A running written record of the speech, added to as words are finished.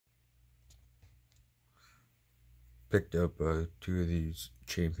picked up two of these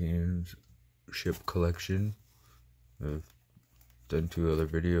championship collection. I've done 2 other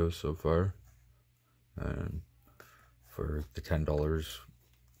videos so far, and for the $10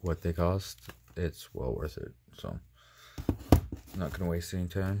 what they cost, it's well worth it. So I'm not gonna waste any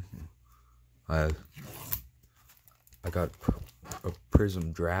time. I got a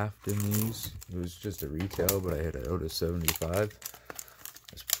Prism Draft in these. It was just a retail, but I had it out of 75.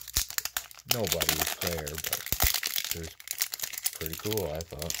 It's nobody's player, but it was pretty cool, I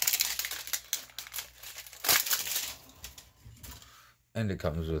thought. And it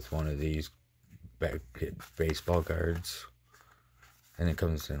comes with one of these baseball cards, and it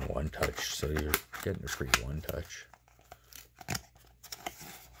comes in 1-touch, so you're getting a free 1-touch.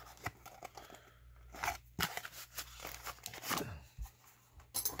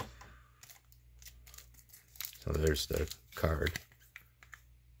 So there's the card.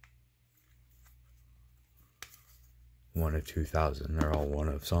 1 of 2,000. They're all 1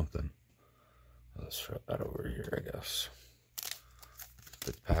 of something. Let's throw that over here, I guess.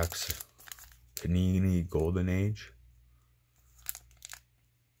 The packs. Panini Golden Age.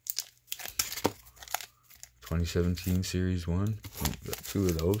 2017 Series 1. Got 2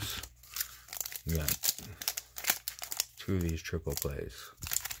 of those. We got 2 of these triple plays.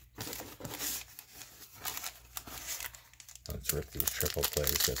 Let's rip these triple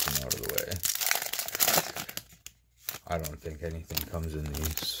plays, get them out of the way. I don't think anything comes in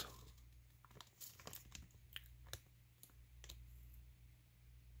these.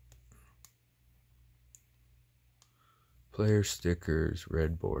 Player stickers,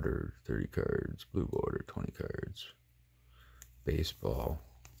 red border, 30 cards, blue border, 20 cards. Baseball.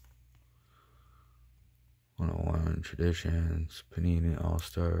 101 Traditions, Panini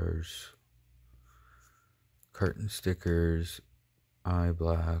All-Stars. Carton stickers, eye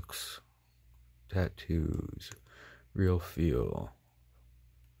blacks, tattoos, real feel,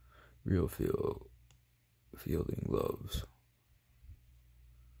 fielding gloves.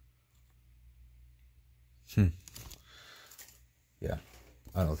 Yeah,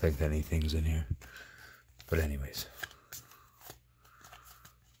 I don't think anything's in here. But anyways.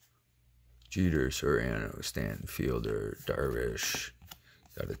 Jeter, Soriano, Stanton, Fielder, Darvish.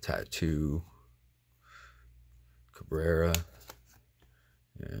 Got a tattoo. Cabrera.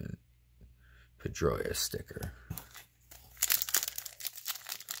 And Pedroia sticker.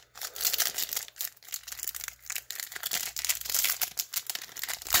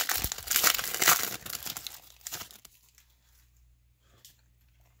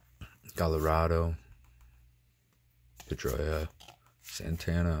 Colorado, Pedroia,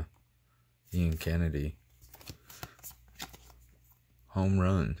 Santana, Ian Kennedy, home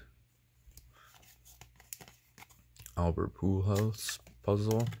run, Albert Pujols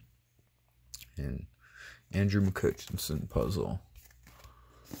puzzle, and Andrew McCutcheon puzzle.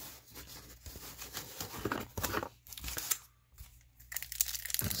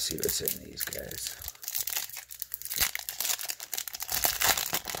 Let's see what's in these guys.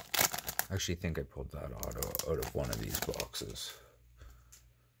 I actually think I pulled that auto out of one of these boxes.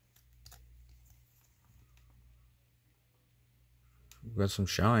 We've got some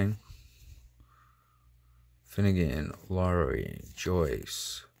shine. Finnegan, Laurie,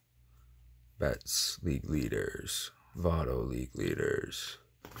 Joyce, Betts, league leaders, Votto, league leaders.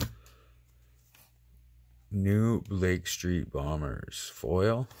 New Blake Street Bombers,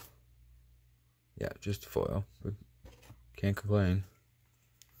 foil. Yeah, just foil, but can't complain.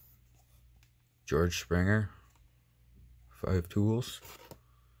 George Springer, 5 tools.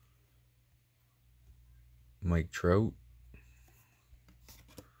 Mike Trout.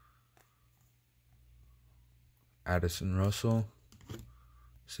 Addison Russell.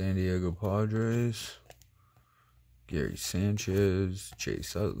 San Diego Padres. Gary Sanchez.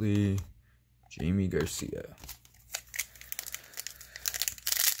 Chase Utley. Jamie Garcia.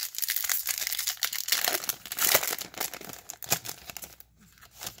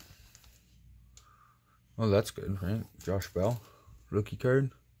 Oh, that's good, right? Josh Bell, rookie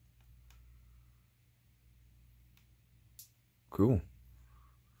card. Cool.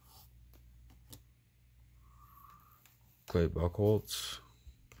 Clay Buchholz.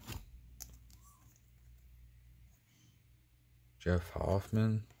 Jeff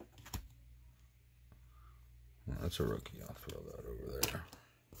Hoffman. Well, that's a rookie. I'll throw that over there.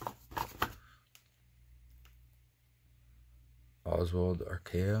 Oswald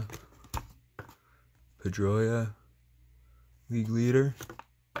Arcia. Pedroia, league leader.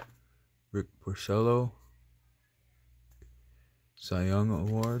 Rick Porcello, Cy Young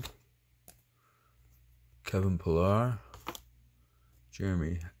Award. Kevin Pillar.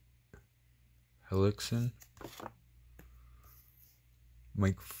 Jeremy Hellickson.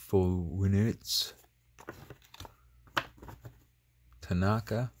 Mike Folwinitz,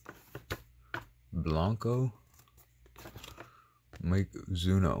 Tanaka, Blanco, Mike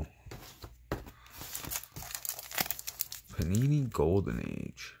Zuno. Panini Golden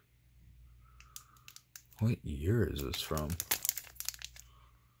Age. What year is this from?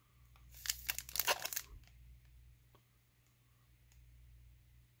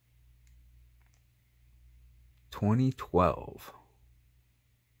 $2012.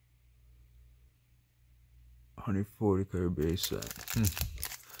 140 card base set.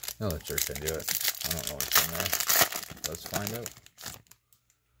 Now let's search into it. I don't know what's in there. Let's find out.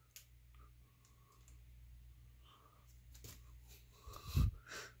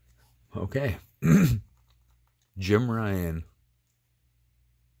 Okay. Jim Ryan.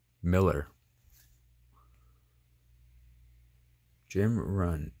 Miller. Jim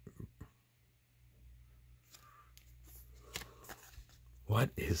Run. What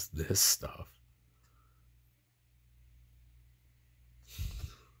is this stuff?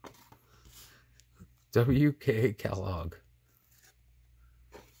 W.K. Kellogg.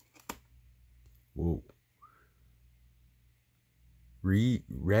 Whoa.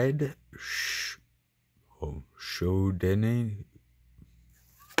 Red Shodene.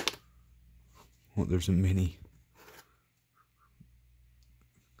 Oh, there's a mini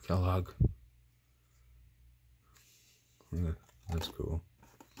Kellogg. That's cool.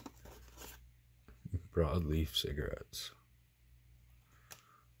 Broadleaf cigarettes.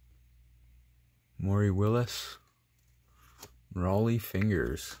 Maury Willis. Raleigh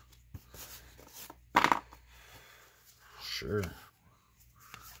Fingers. Sure.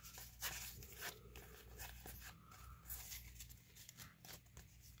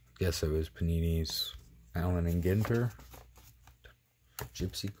 Guess it was Panini's Allen and Ginter.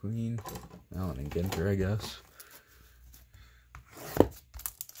 Gypsy Queen. Allen and Ginter, I guess.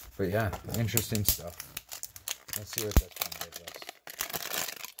 But yeah, interesting stuff. Let's see what this one gives us.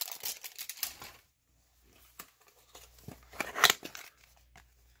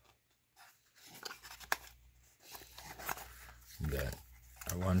 Got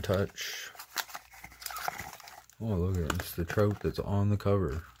a one touch. Oh, look at it. It's the Trout that's on the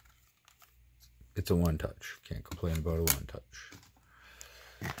cover. It's a one touch. Can't complain about a one touch.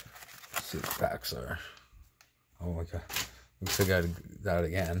 Let's see what the packs are. Oh my god. Looks like I got that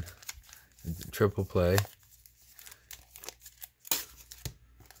again. Triple play.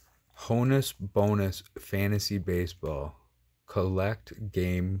 Honus Bonus Fantasy Baseball. Collect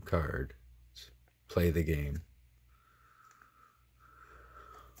game card. Play the game.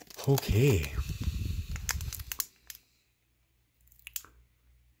 Okay.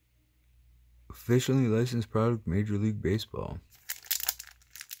 Officially licensed product, Major League Baseball.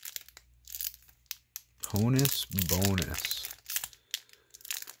 Honus Bonus.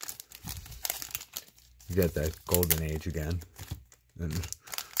 You got that Golden Age again. And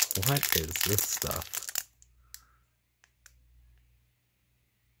what is this stuff?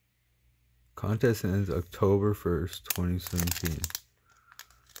 Contest ends October 1st, 2017.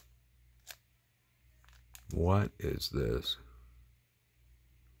 What is this?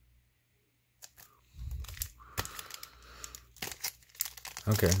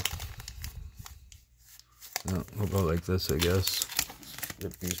 Okay. No, we'll go like this, I guess.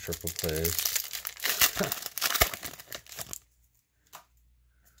 Rip these triple plays.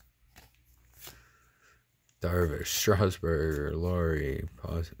 Darvish, Strasburg, Laurie,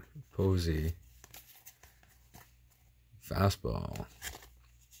 Posey. Fastball.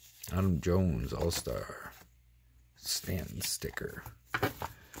 Adam Jones, All-Star. Stanton sticker.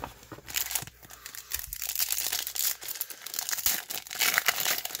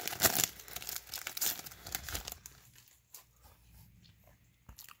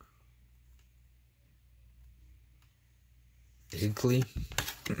 Higley.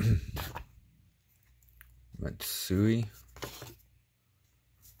 Matsui.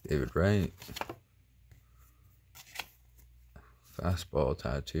 David Wright. Fastball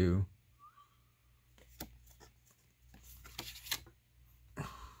tattoo.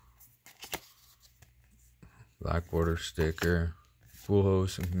 Black border sticker. Full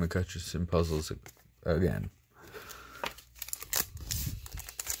House and McCutcheon puzzles again.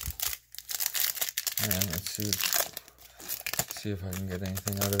 Alright, let's see if I can get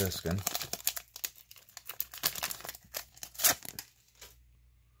anything out of this gun.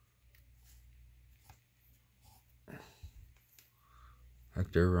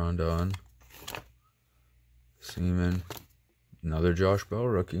 Hector Rondon. Seaman. Another Josh Bell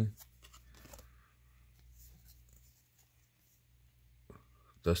rookie.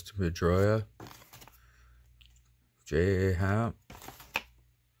 Dustin Pedroia. J.A. Happ.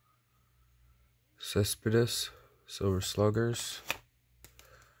 Cespedes, Silver Sluggers.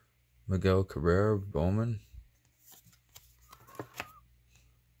 Miguel Cabrera, Bowman.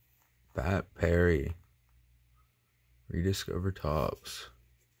 Bat Perry. Rediscover Tops.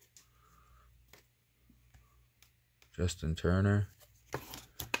 Justin Turner.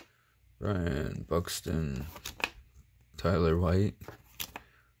 Ryan Buxton. Tyler White.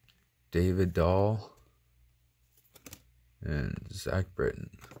 David Dahl. And Zach Britton.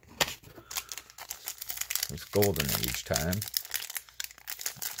 It's Golden Age time.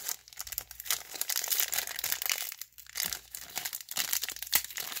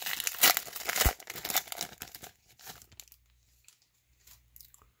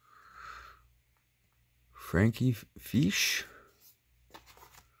 Frankie Fish.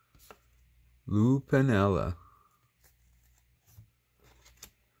 Lou Piniella.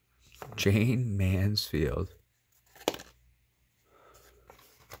 Jane Mansfield.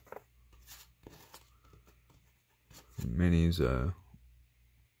 Minnie's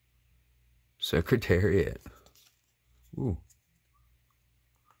Secretariat. Ooh.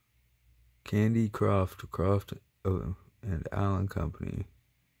 Candy Croft and Allen Company.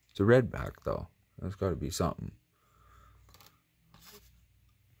 It's a redback though. That's got to be something.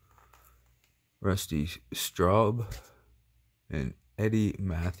 Rusty Straub and Eddie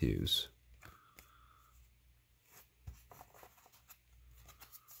Matthews.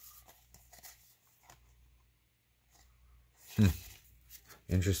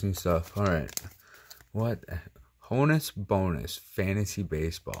 Interesting stuff. All right. What? Honus Bonus Fantasy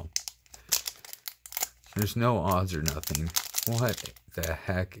Baseball. There's no odds or nothing. What the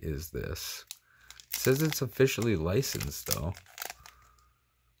heck is this? It says it's officially licensed, though.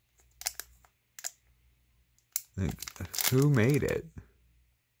 Like, who made it?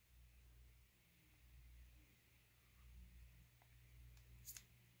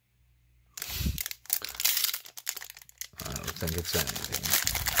 I don't think it's anything.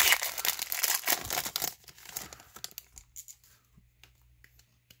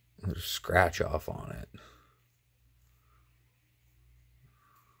 There's a scratch off on it.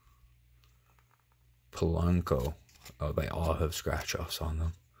 Polanco. Oh, they all have scratch offs on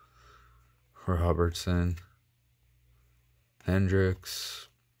them. Robertson. Hendricks.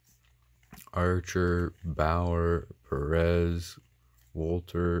 Archer. Bauer. Perez.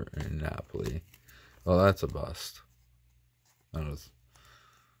 Wolter. And Napoli. Well, that's a bust.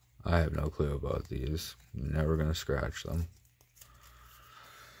 I have no clue about these. Never gonna scratch them.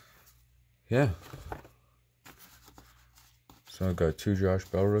 Yeah. So I got 2 Josh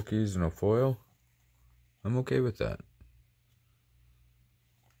Bell rookies and a foil. I'm okay with that.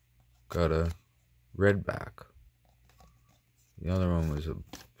 Got a red back. The other one was a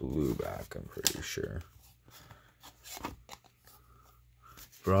blue back, I'm pretty sure.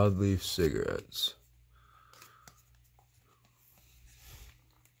 Broadleaf cigarettes.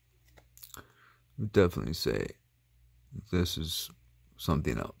 I would definitely say this is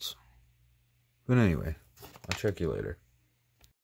something else. But anyway, I'll check you later.